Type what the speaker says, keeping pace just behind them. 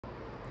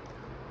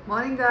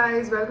Morning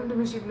guys, welcome to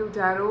Mystery Blue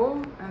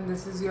Tarot, and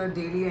this is your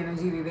daily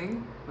energy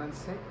reading. One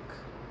sec.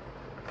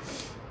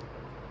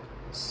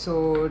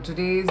 So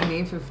today is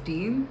May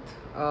 15th.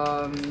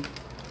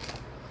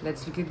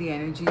 Let's look at the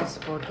energies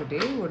for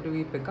today. What do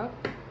we pick up?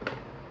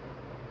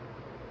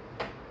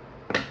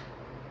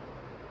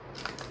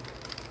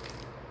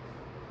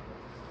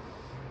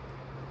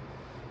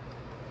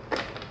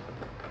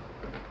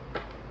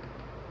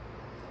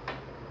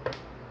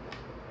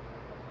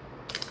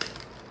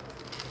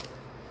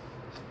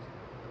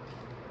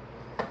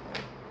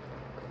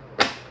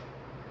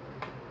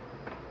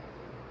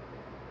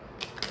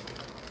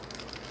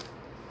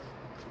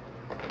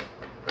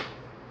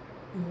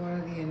 What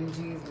are the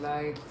energies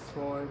like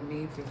for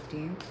May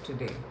 15th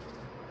today?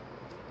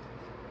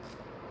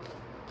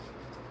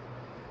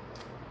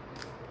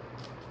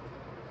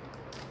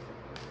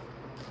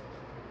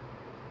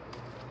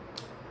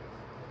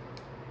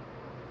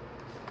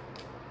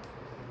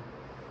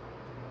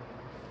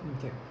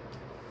 Okay.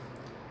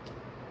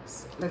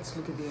 Let's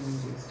look at the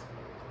energies.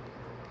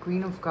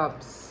 Queen of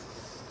Cups,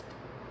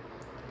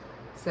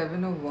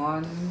 Seven of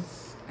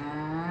Wands,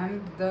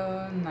 and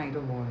the Knight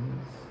of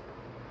Wands.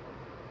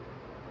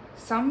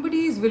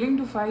 Somebody is willing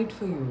to fight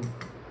for you.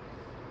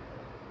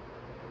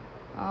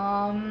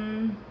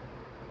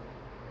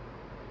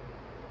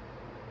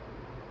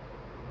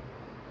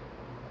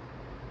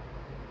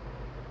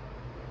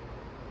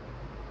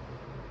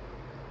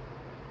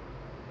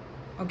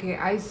 Okay,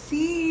 I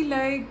see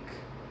like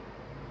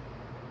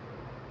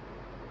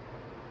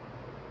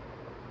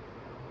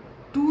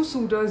two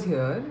suitors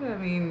here. I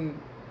mean,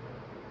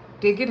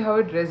 take it how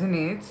it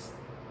resonates.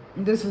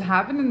 This will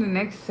happen in the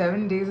next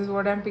 7 days is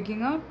what I'm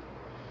picking up.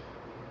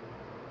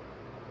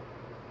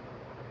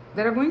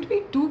 There are going to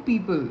be two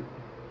people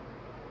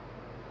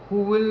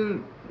who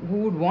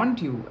would want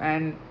you,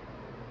 and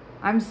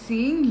I'm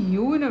seeing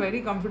you in a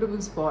very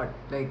comfortable spot.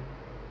 Like,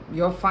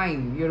 you're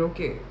fine, you're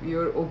okay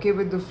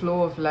with the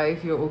flow of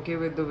life, you're okay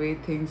with the way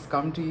things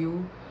come to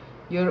you,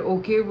 you're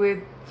okay with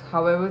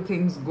however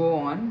things go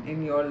on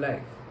in your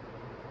life.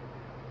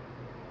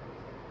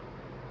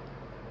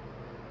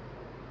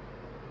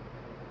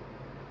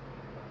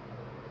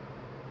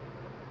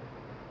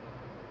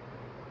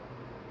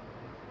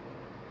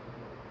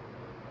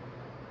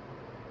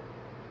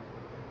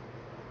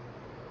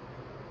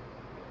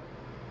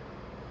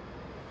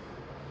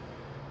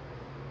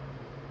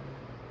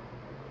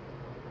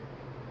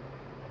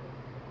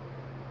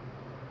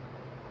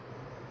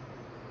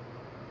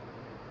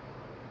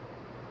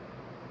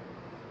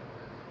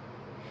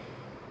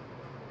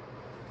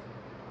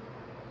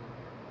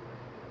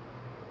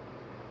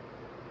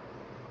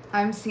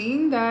 I'm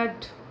seeing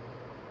that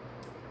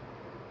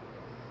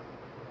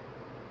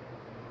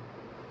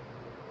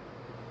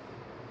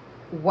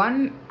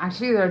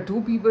there are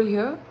two people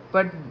here,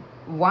 but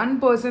one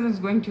person is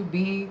going to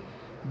be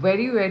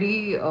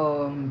very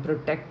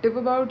protective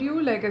about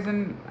you. Like, as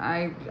in,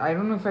 I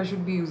don't know if I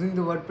should be using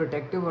the word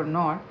protective or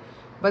not,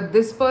 but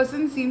this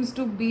person seems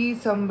to be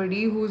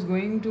somebody who's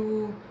going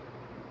to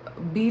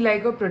be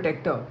like a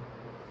protector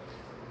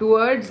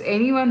towards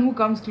anyone who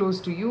comes close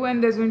to you.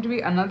 And there's going to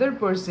be another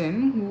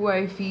person who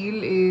I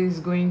feel is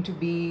going to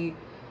be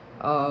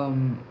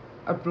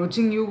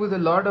approaching you with a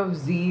lot of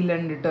zeal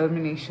and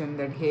determination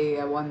that,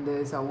 hey, I want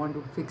this, I want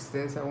to fix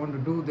this, I want to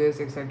do this,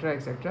 etc.,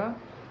 etc.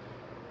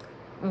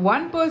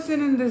 One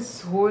person in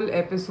this whole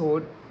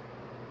episode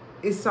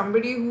is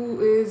somebody who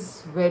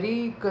is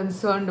very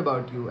concerned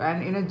about you,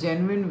 and in a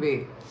genuine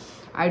way.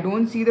 I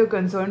don't see the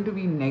concern to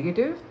be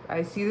negative.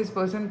 I see this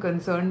person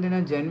concerned in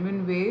a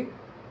genuine way.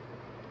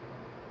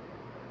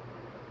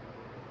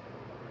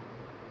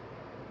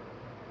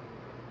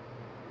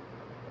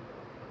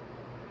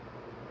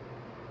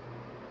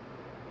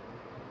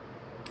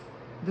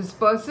 This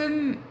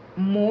person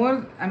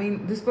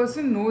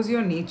knows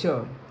your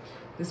nature.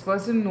 This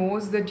person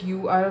knows that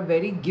you are a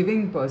very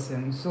giving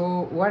person.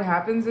 So what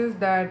happens is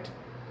that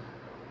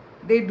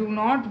they do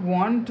not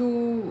want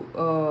to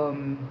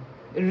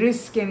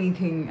risk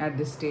anything at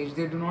this stage.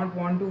 They know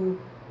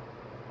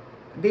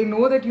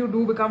that you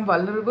do become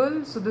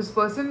vulnerable. So this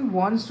person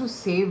wants to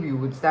save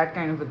you. It's that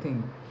kind of a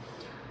thing.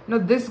 Now,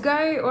 this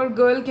guy or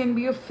girl can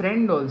be a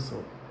friend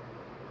also.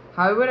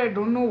 However, I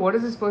don't know what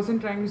is this person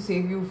trying to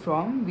save you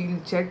from.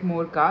 We'll check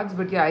more cards.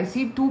 But yeah, I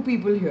see two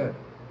people here.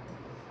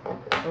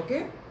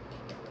 Okay.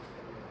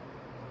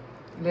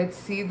 Let's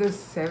see the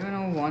Seven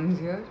of Wands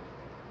here.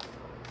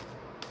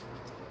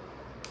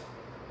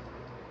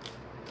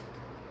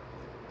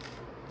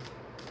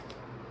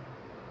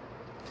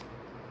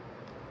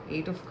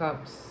 Eight of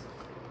Cups.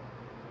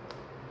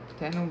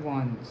 Ten of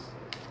Wands.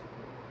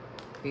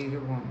 Page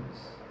of Wands.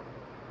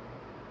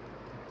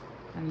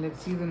 And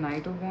let's see the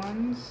Knight of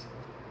Wands.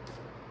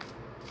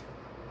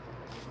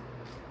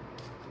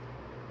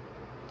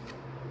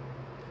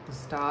 The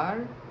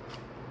Star.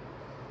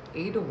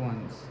 Eight of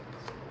Wands.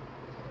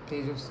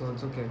 Page of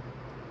Swords. Okay.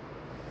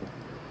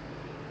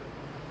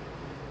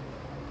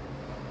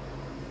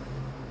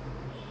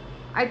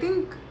 I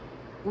think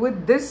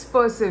with this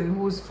person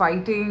who's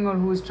fighting or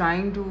who's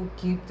trying to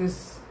keep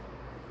this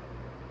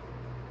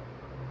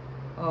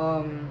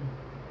um,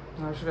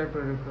 how should I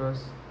put it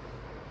across?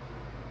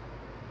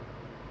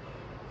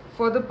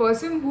 For the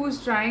person who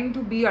is trying to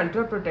be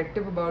ultra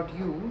protective about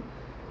you,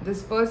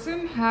 this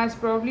person has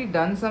probably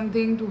done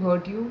something to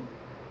hurt you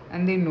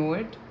and they know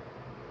it.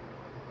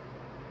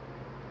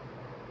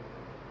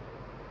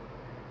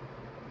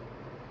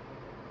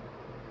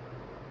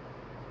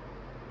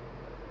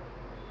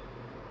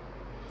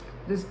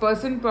 This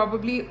person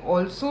probably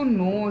also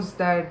knows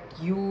that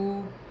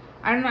you,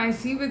 I don't know, I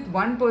see with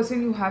one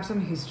person you have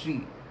some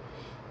history,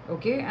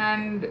 okay,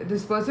 and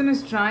this person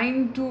is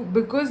trying to,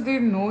 because they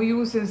know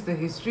you since the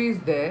history is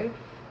there,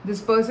 this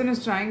person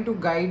is trying to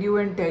guide you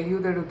and tell you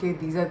that, okay,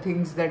 these are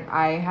things that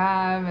I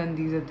have and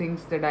these are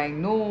things that I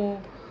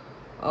know.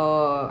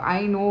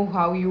 I know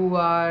how you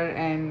are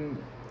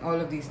and all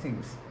of these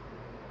things.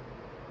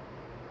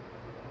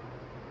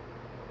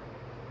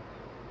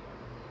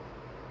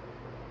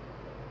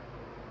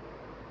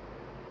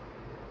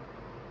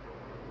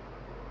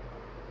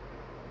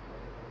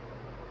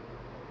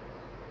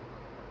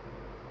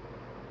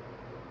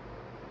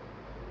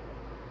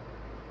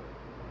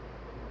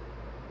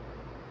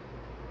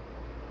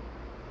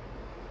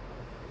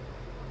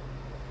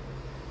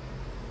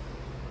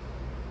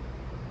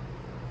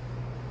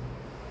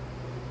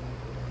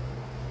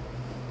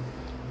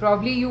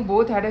 Probably you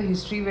both had a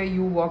history where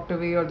you walked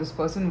away or this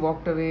person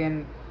walked away,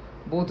 and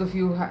both of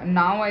you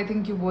now I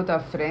think you both are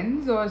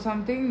friends or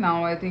something.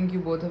 Now I think you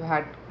both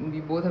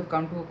have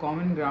come to a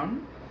common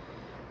ground.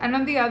 And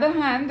on the other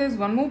hand, there's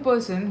one more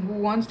person who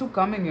wants to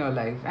come in your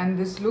life, and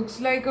this looks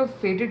like a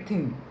fated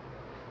thing.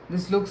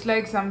 This looks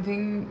like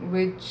something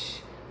which,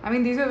 I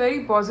mean, these are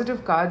very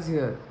positive cards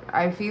here.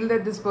 I feel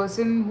that this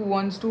person who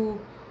wants to,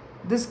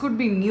 this could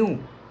be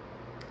new.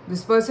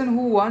 This person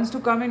who wants to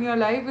come in your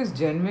life is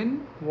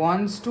genuine,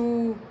 wants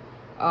to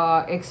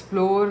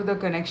explore the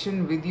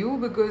connection with you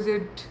because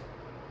it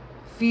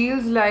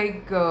feels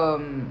like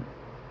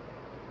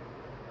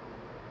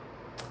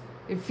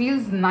it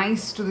feels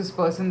nice to this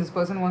person. This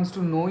person wants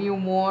to know you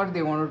more,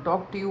 they want to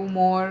talk to you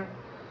more.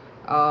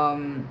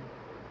 Um,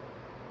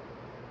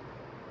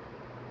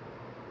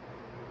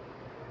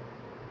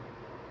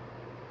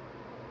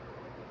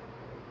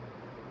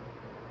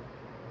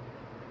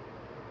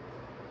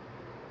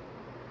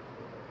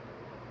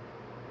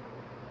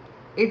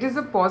 it is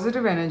a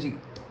positive energy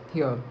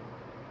here.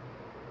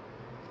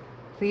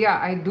 So yeah,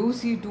 I do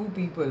see two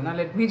people. Now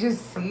let me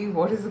just see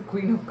what is the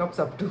Queen of Cups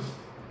up to.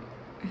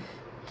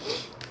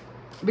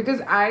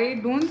 Because I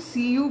don't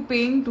see you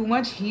paying too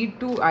much heed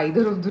to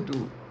either of the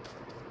two.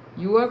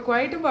 You are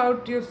quite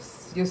about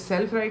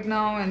yourself right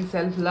now and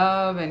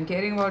self-love and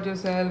caring about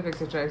yourself,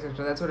 etc.,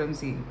 etc. That's what I'm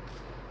seeing.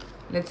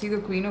 Let's see the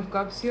Queen of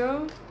Cups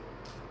here.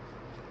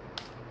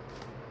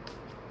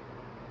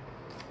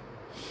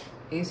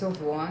 Ace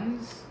of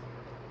Wands,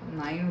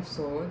 Nine of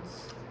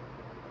Swords,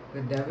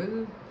 the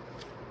Devil,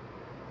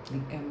 the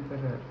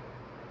Emperor.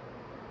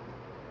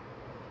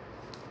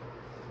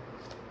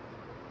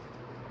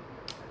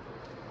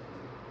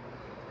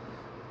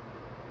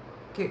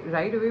 Okay,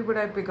 right away, what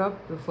I pick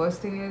up, the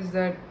first thing is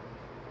that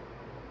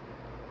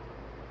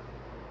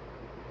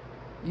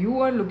you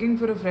are looking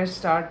for a fresh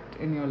start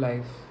in your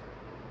life.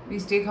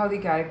 Please take how the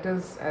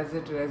characters as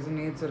it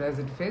resonates or as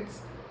it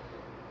fits.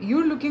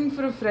 You're looking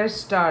for a fresh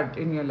start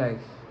in your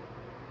life.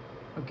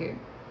 Okay?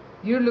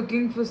 You're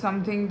looking for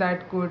something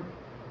that could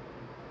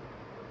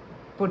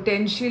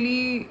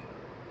potentially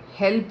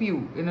help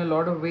you in a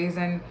lot of ways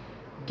and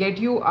get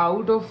you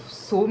out of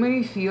so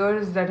many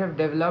fears that have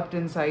developed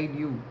inside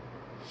you.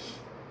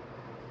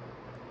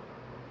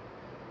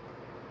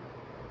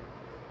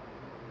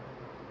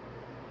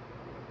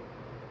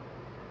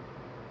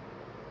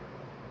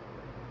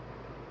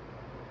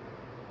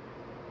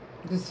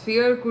 This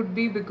fear could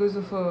be because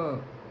of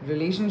a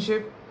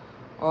relationship,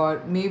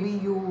 or maybe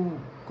you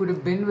could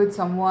have been with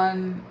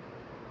someone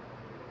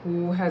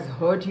who has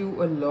hurt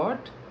you a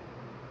lot.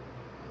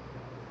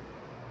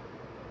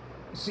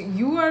 So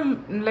you are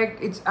like,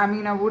 it's, I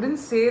mean, I wouldn't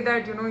say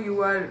that,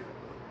 you are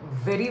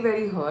very,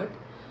 very hurt,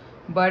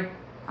 but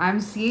I'm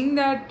seeing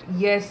that,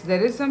 yes,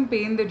 there is some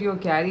pain that you're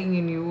carrying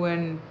in you,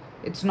 and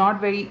it's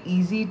not very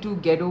easy to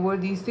get over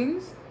these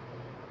things.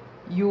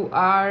 You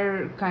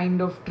are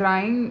kind of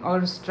trying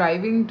or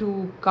striving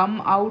to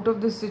come out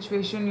of this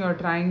situation.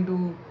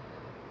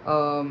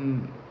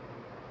 Um,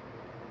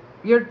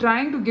 you're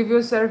trying to give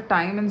yourself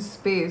time and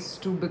space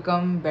to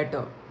become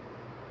better,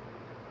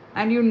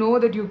 and you know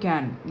that you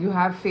can. You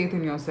have faith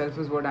in yourself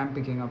is what I'm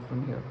picking up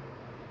from here.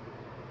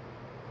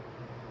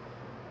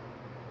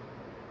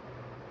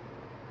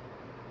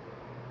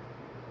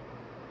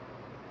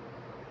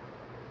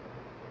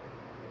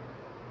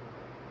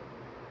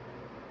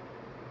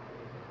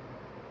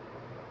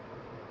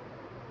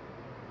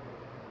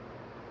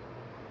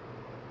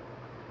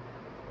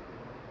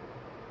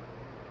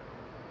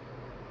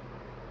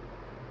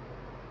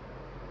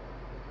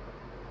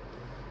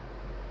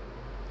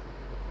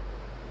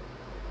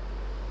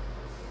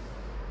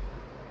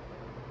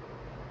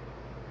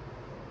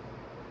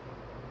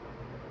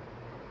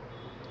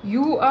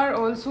 You are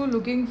also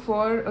looking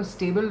for a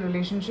stable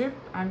relationship.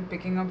 I'm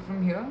picking up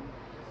from here.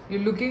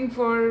 You're looking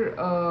for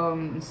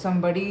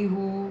somebody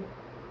who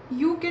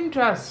you can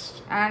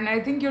trust, and I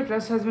think your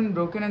trust has been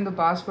broken in the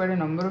past quite a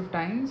number of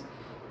times.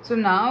 So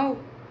now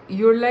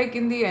you're like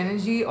in the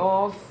energy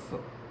of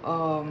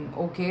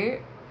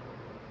okay,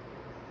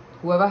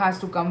 whoever has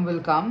to come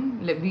will come.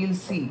 We'll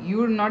see.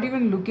 You're not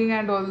even looking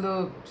at all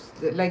the,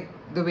 like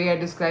the way I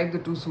described the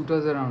two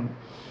suitors around.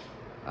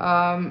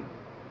 um,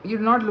 you're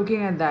not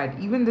looking at that.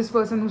 Even this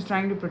person who's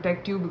trying to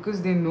protect you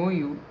because they know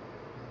you,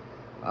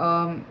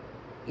 um,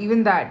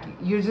 even that,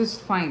 you're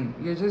just fine.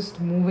 You're just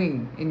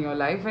moving in your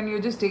life and you're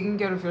just taking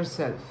care of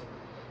yourself,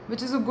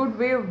 which is a good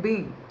way of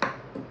being.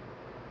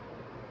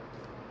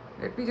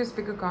 Let me just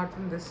pick a card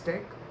from this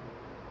deck.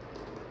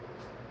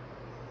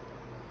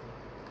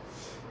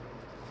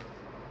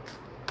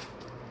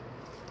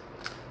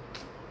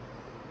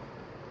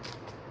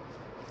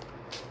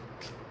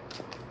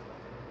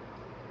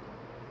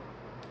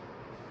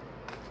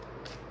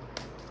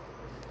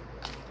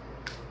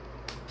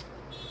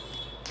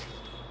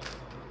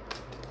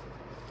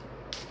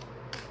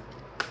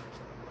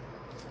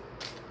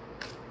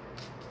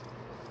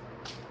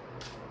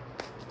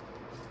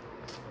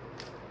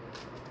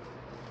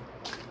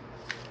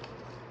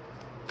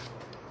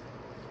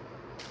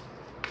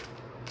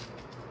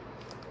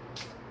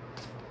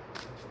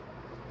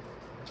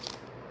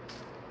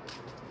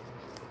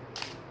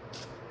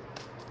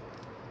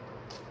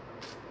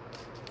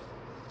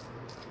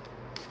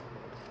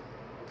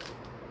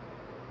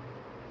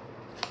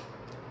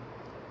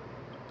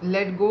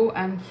 Let go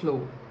and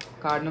flow.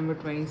 Card number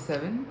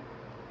 27.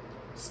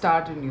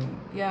 Start anew.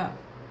 Yeah.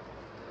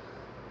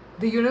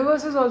 The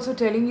universe is also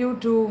telling you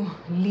to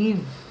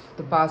leave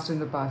the past in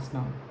the past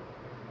now.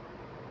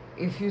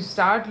 If you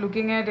start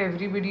looking at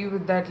everybody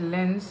with that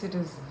lens, it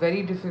is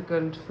very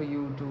difficult for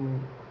you to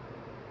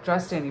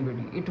trust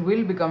anybody. It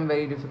will become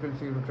very difficult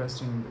for you to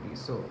trust anybody.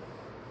 So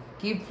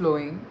keep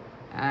flowing.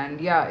 And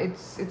yeah,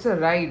 it's a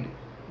ride.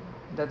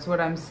 That's what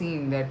I'm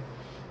seeing. That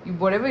you,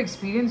 whatever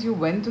experience you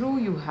went through,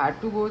 you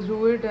had to go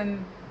through it,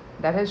 and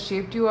that has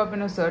shaped you up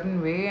in a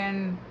certain way.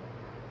 And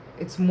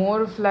it's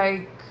more of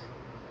like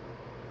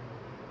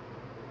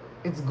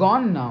it's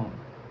gone now,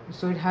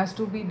 so it has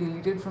to be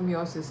deleted from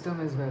your system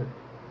as well.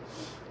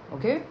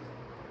 Okay.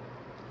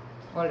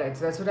 All right,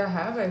 so that's what I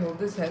have. I hope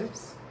this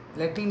helps.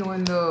 Let me know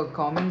in the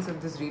comments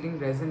if this reading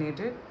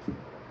resonated,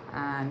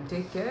 and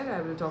take care.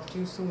 I will talk to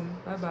you soon.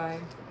 Bye bye.